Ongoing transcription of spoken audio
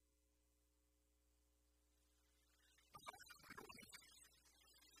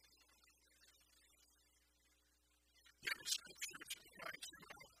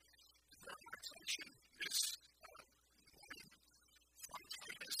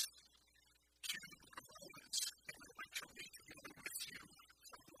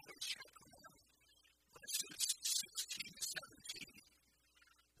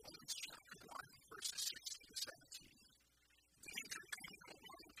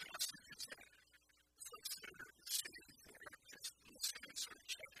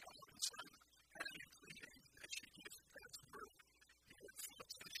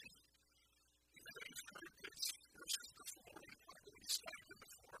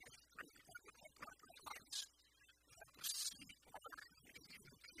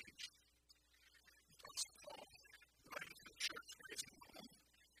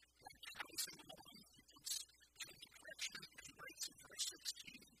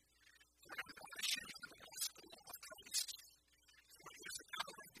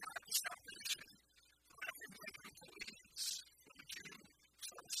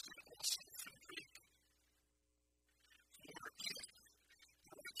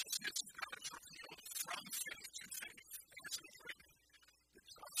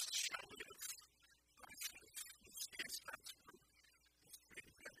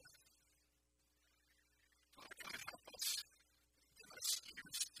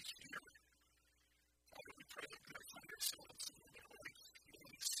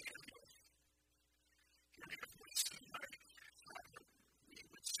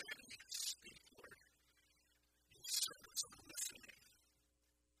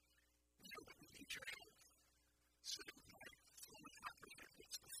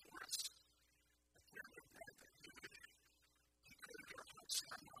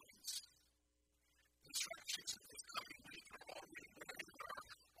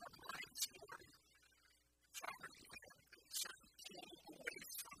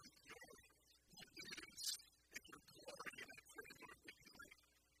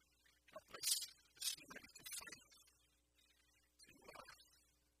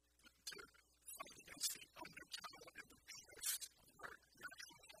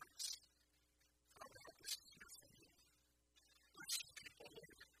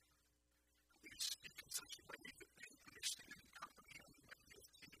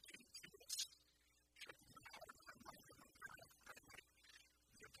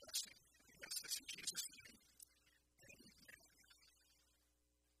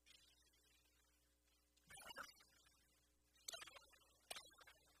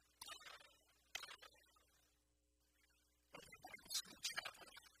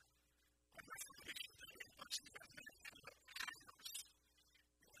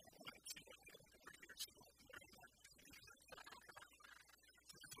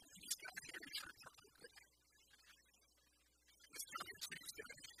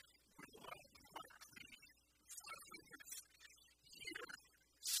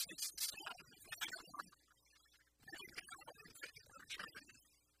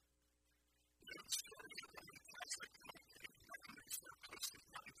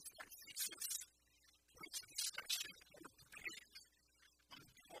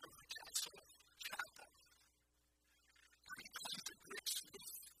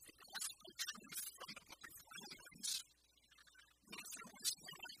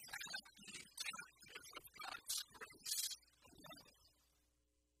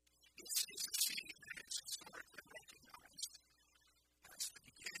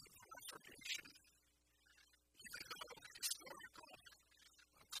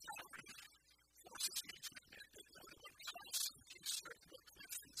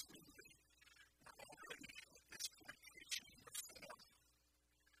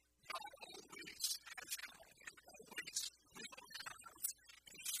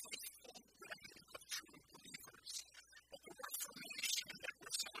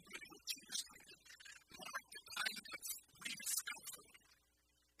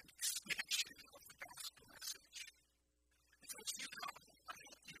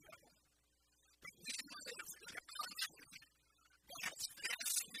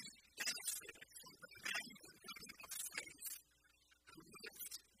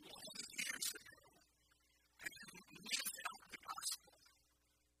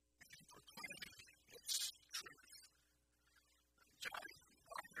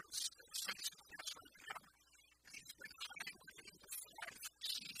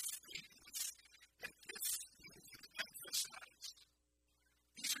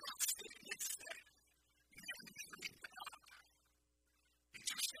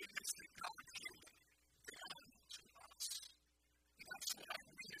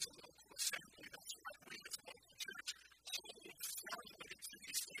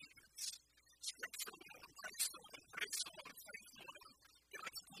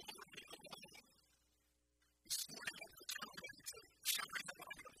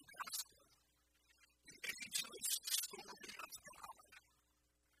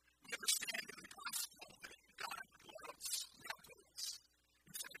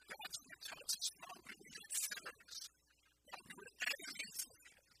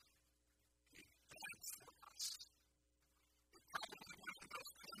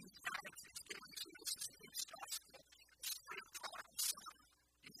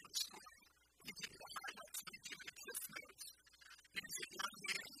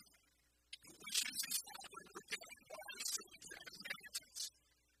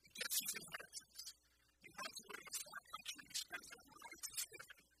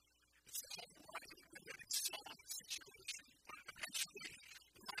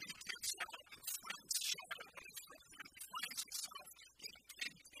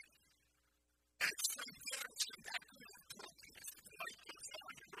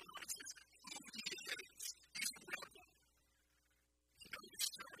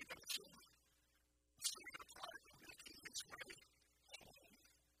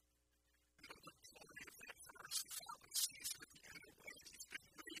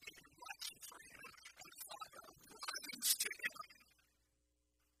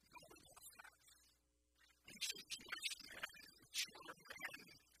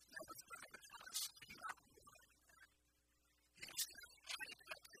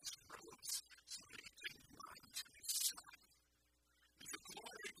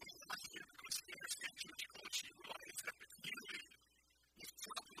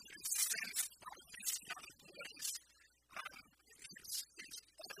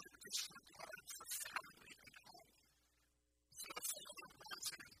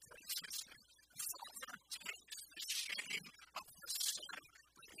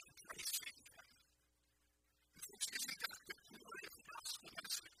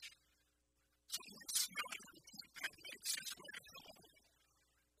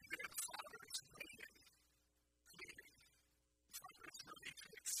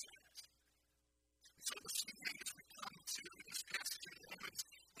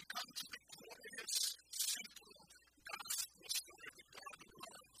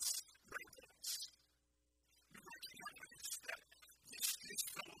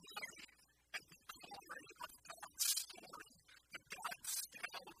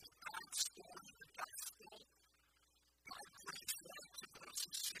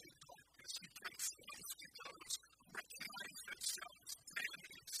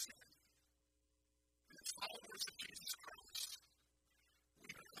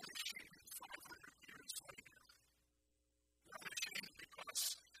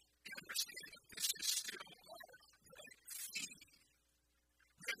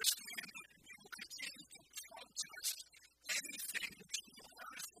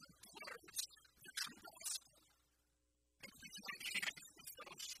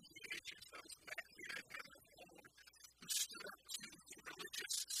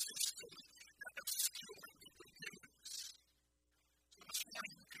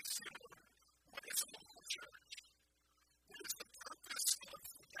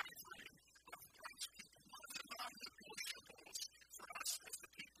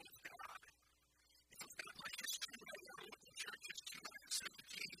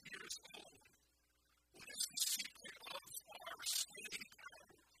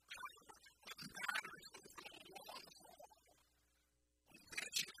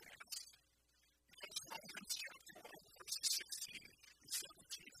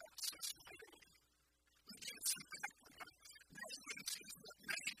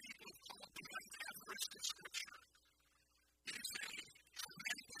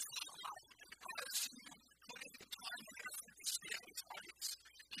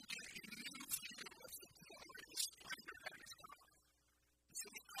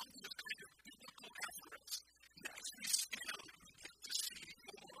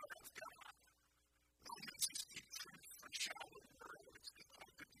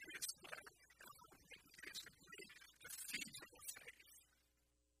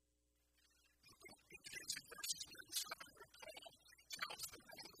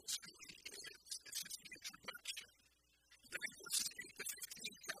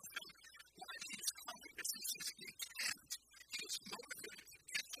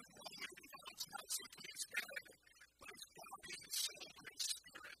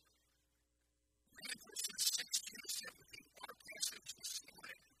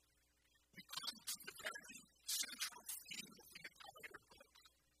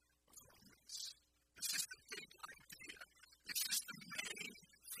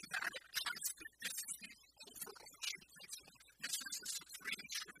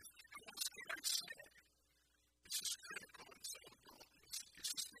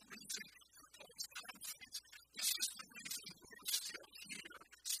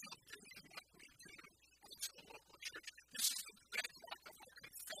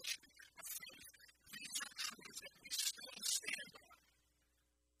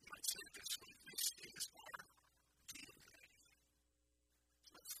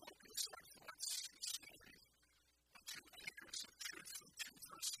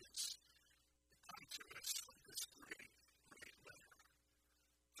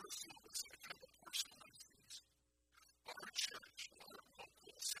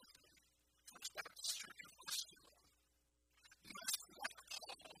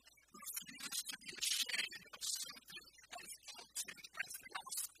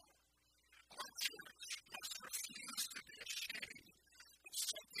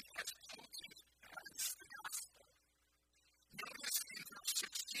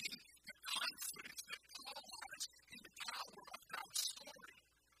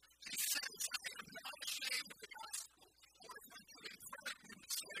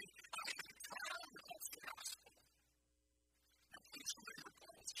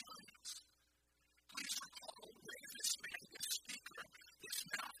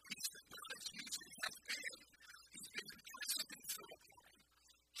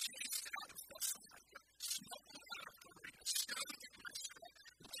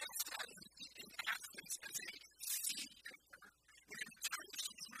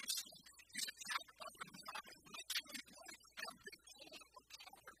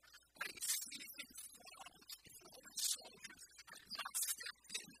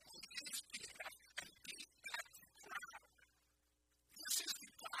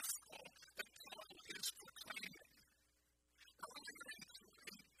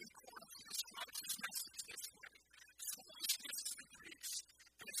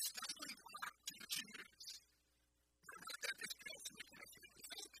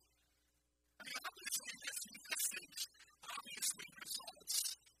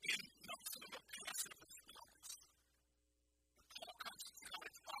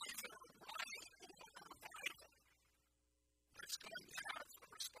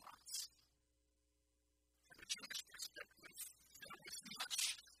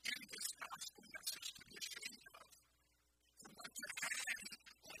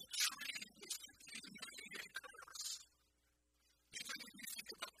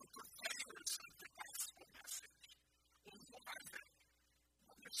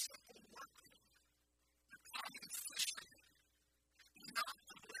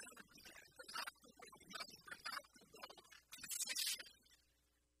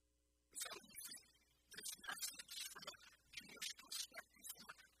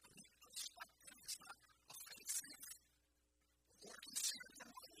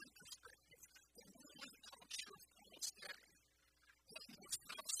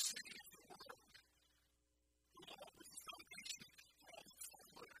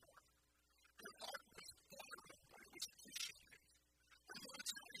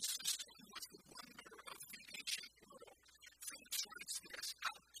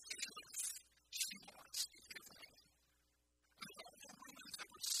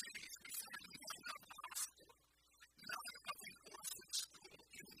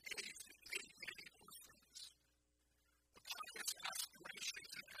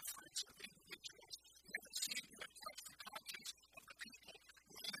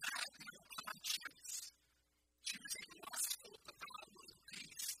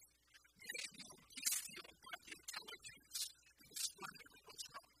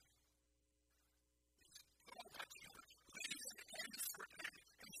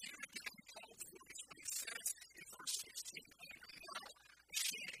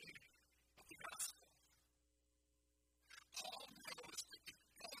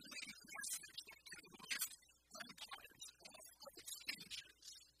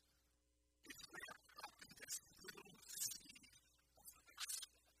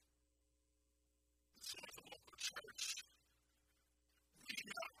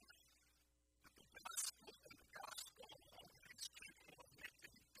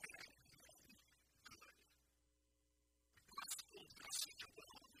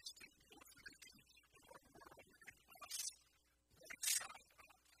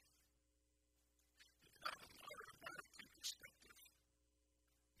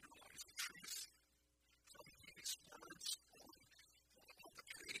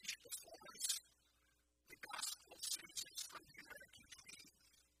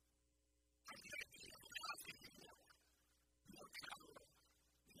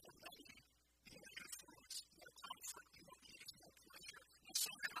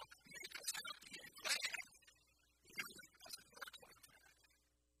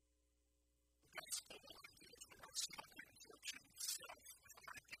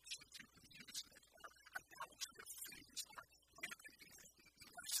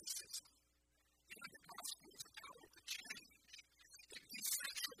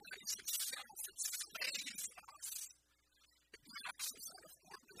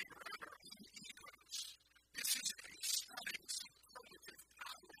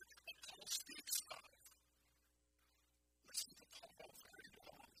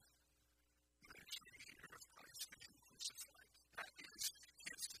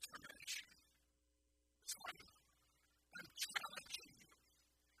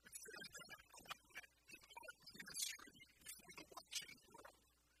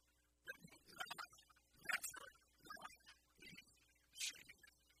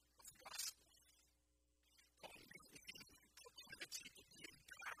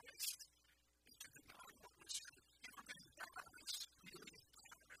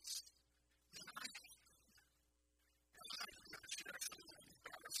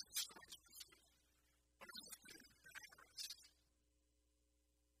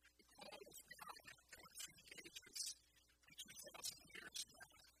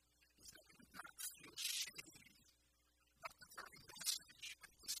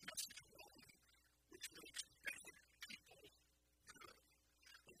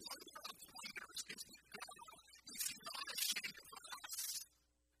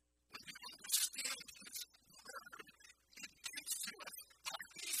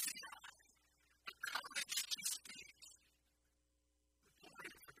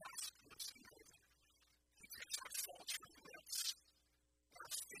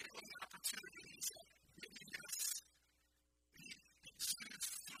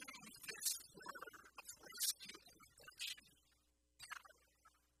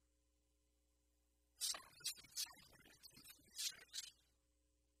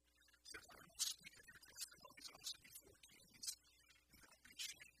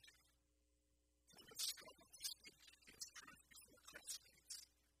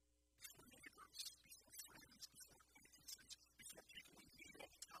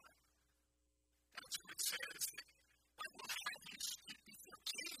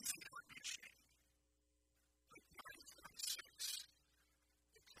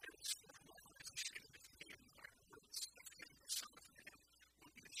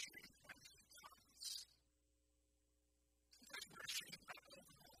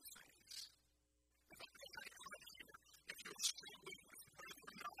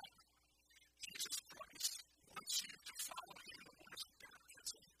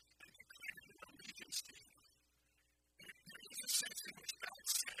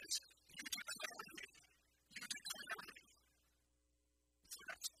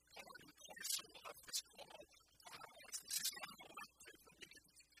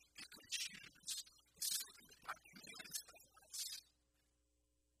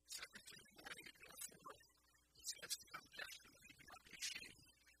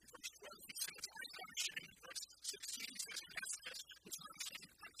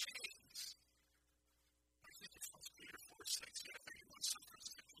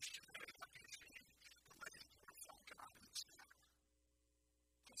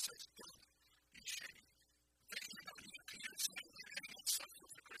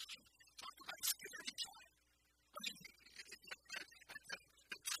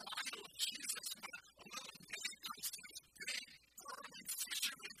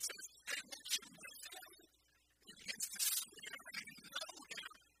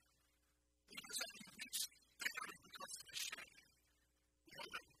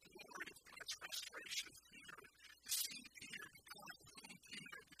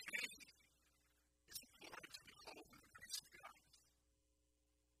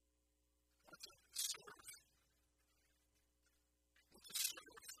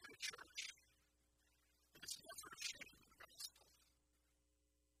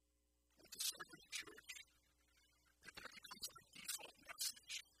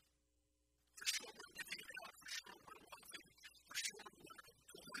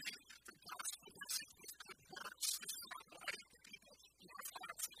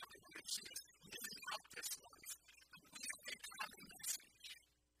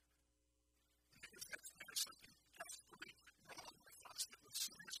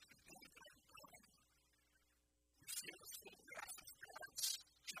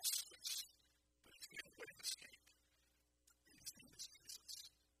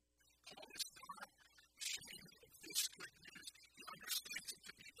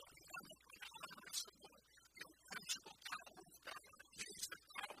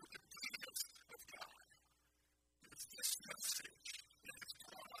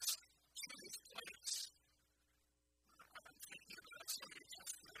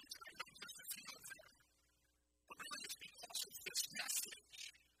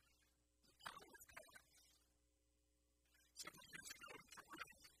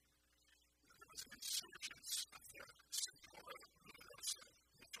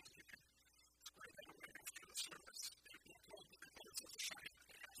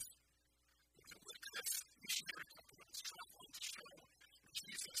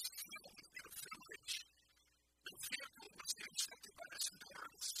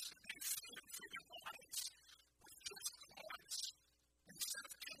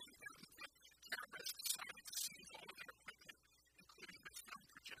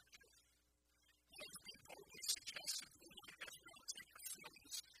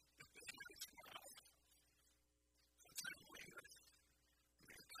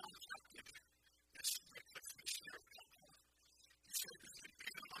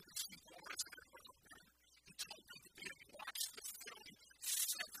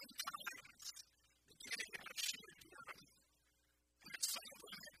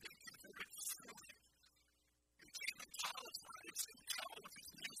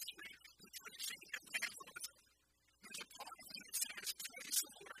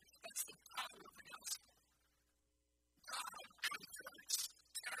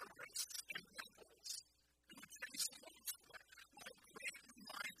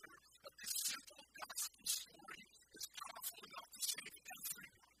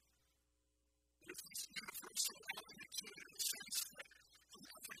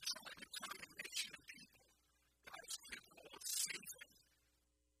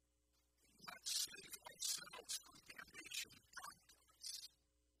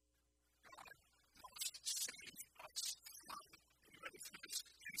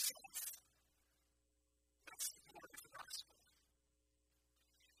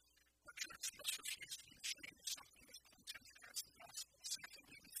First, let's refuse to be ashamed of something as potent as the gospel.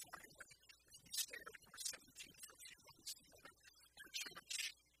 Secondly, and finally, as we stare at verse 17 for a few moments together, our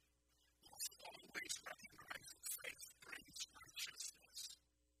church must always recognize that faith brings righteousness.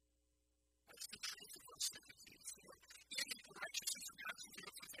 That's the truth of verse 17. For even the righteousness of God can do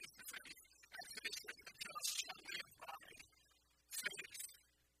it from faith to faith. As it is written, the just shall live by faith.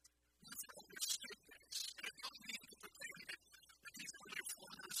 Luther understood this, and it don't mean to pretend that these early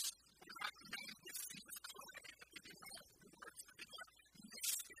reformers were not made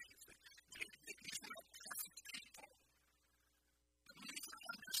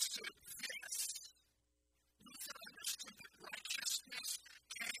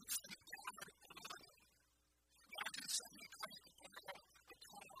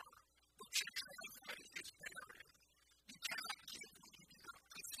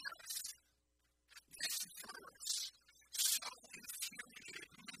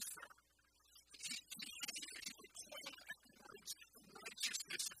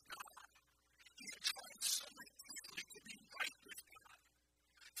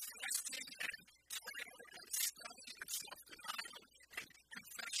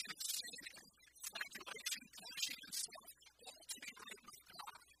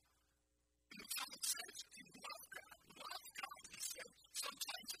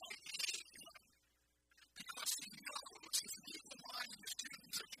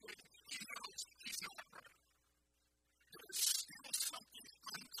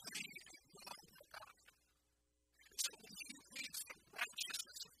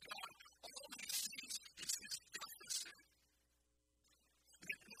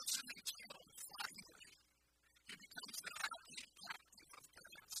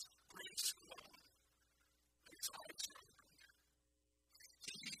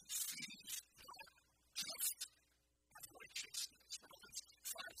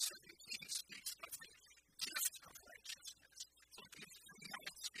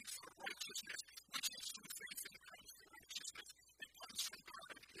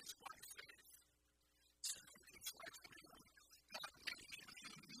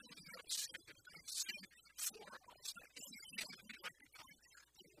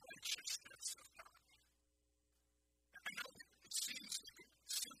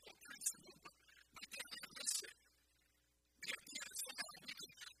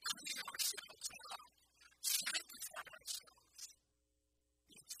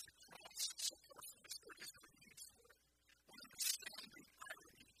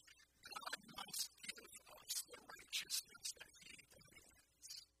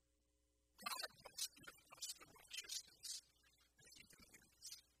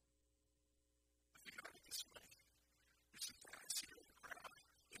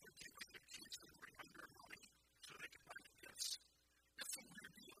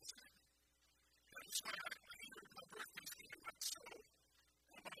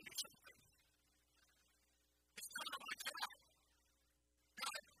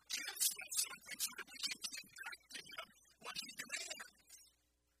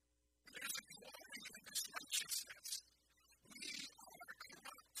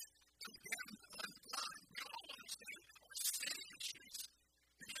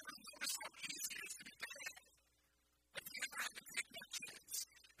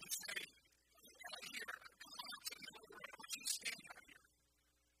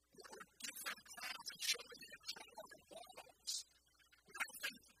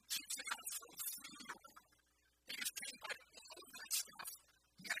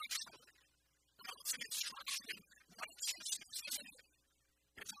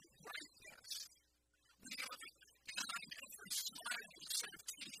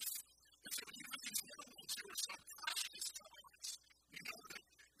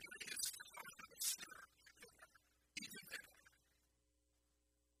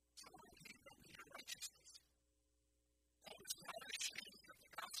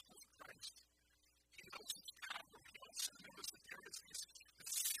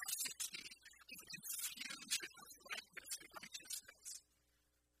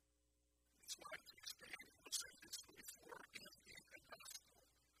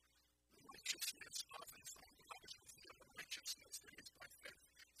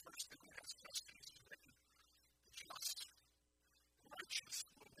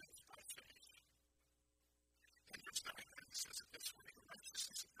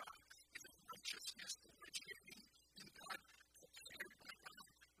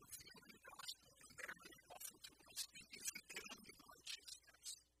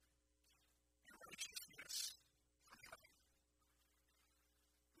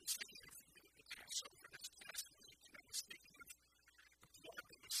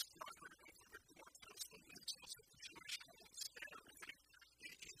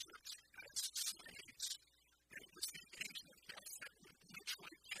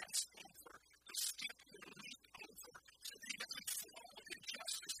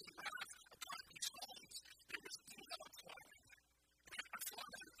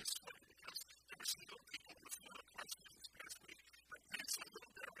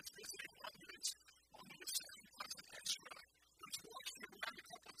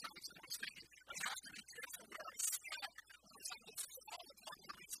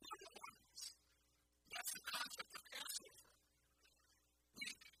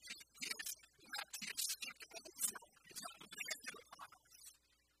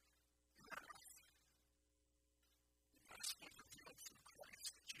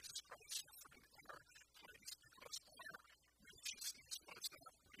Christ suffered in our place because our righteousness was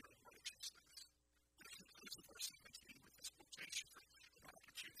not real righteousness. And it concludes in verse 17 with this quotation from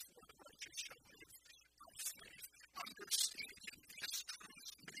Habakkuk 4, the righteous shall live by faith. Understanding this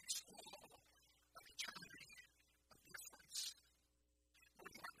truth makes all of eternity a difference.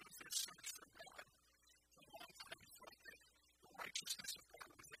 When Martin Luther searched for God, for a long time he thought that the righteousness of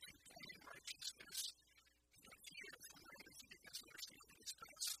God was a companion righteousness. But here, from Romans, he begins to understand that it's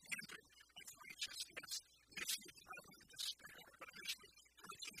God's standard of righteousness. Makes you dwell in despair, but eventually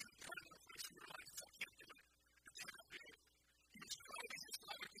breaking you down in a place where you're like, I can't do it. I cannot do it. He was growing his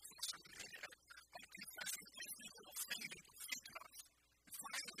life before somebody had by confessing every little thing he could think of. And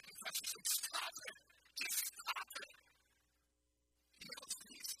finally, the confessor said, stop it! Just stop it! He knows that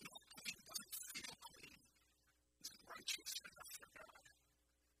he's not clean, doesn't feel clean, isn't righteous enough for God.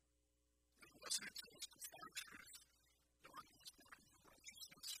 But it wasn't until his profound truth dawned on his mind that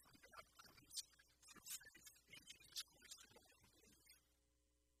righteousness from God comes through faith in Jesus Christ alone.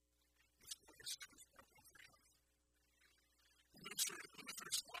 This glorious truth broke over him.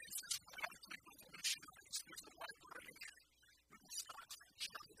 Luther's life is radically revolutionized. There's a library in Wisconsin,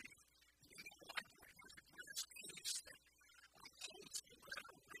 Germany. In the library was the greatest case that holds the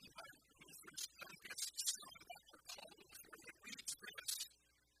letter written by Luther's youngest son, Dr. Paul Luther, that reads this.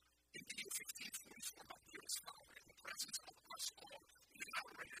 In the year 1544, my dearest father, in the presence of us all, he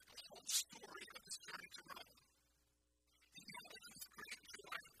narrated the whole story of his journey to Rome. He knows with great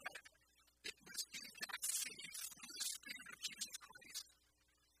joy that it was in that faith, through the Spirit of Jesus Christ,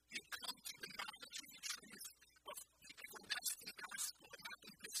 he had come to the knowledge of the truth of the everlasting gospel, and not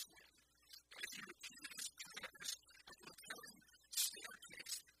in this way. As he repeated his prayers at the repelling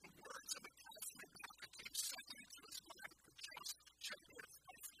staircase, the words of the prophet Habakkuk came suddenly to his mind with just shepherd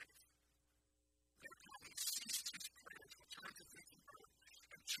by faith. Therefore, he ceased his prayers, returned to Wittenberg,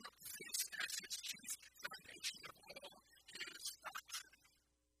 and took this as his chief foundation of all his doctrine.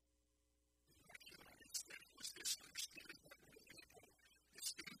 He recognized that it was this understanding that would enable this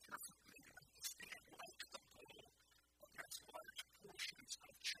imperfect man to stand like the bull against large portions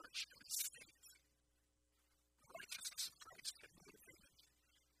of church and state. The righteousness of Christ had motivated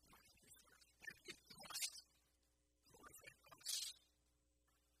Martin Luther, and it must motivate us.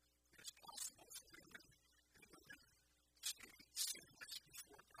 It is possible for women and women to stand sinless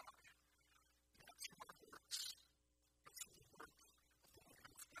before God, not through our works, but through the work of the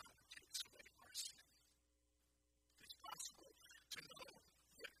Lamb of God who takes away our sin. It is possible to know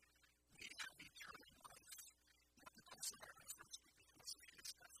that we have eternal life, not because of our efforts, but because of his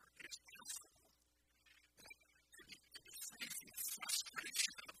effort. It is possible that to be free from the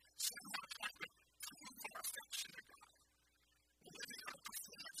frustration of somehow trying to prove our affection to God, living our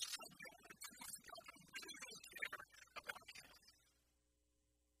performance from God and prove to God that we really don't care about him.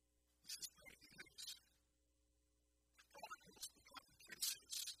 This is great news. Prodigals become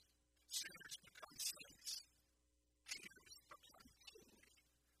princes, sinners become saints, haters become holy.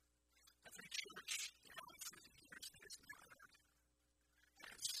 Every church down through the years that has mattered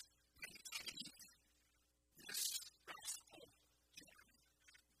has maintained this gospel journey.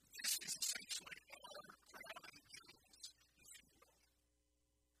 This is essentially our crown jewels, if you will.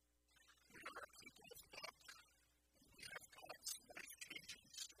 We are a people of luck, and we have God's life-changing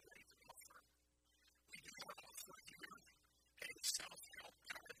story to offer. We do not offer here a self-help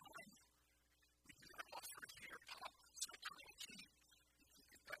paradigm. We do not offer here pop psychology. You can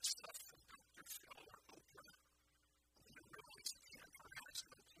get that stuff from Dr. Phil or Oprah. When you realize you can't perhaps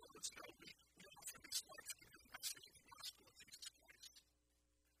no clothes, no, we offer this life-giving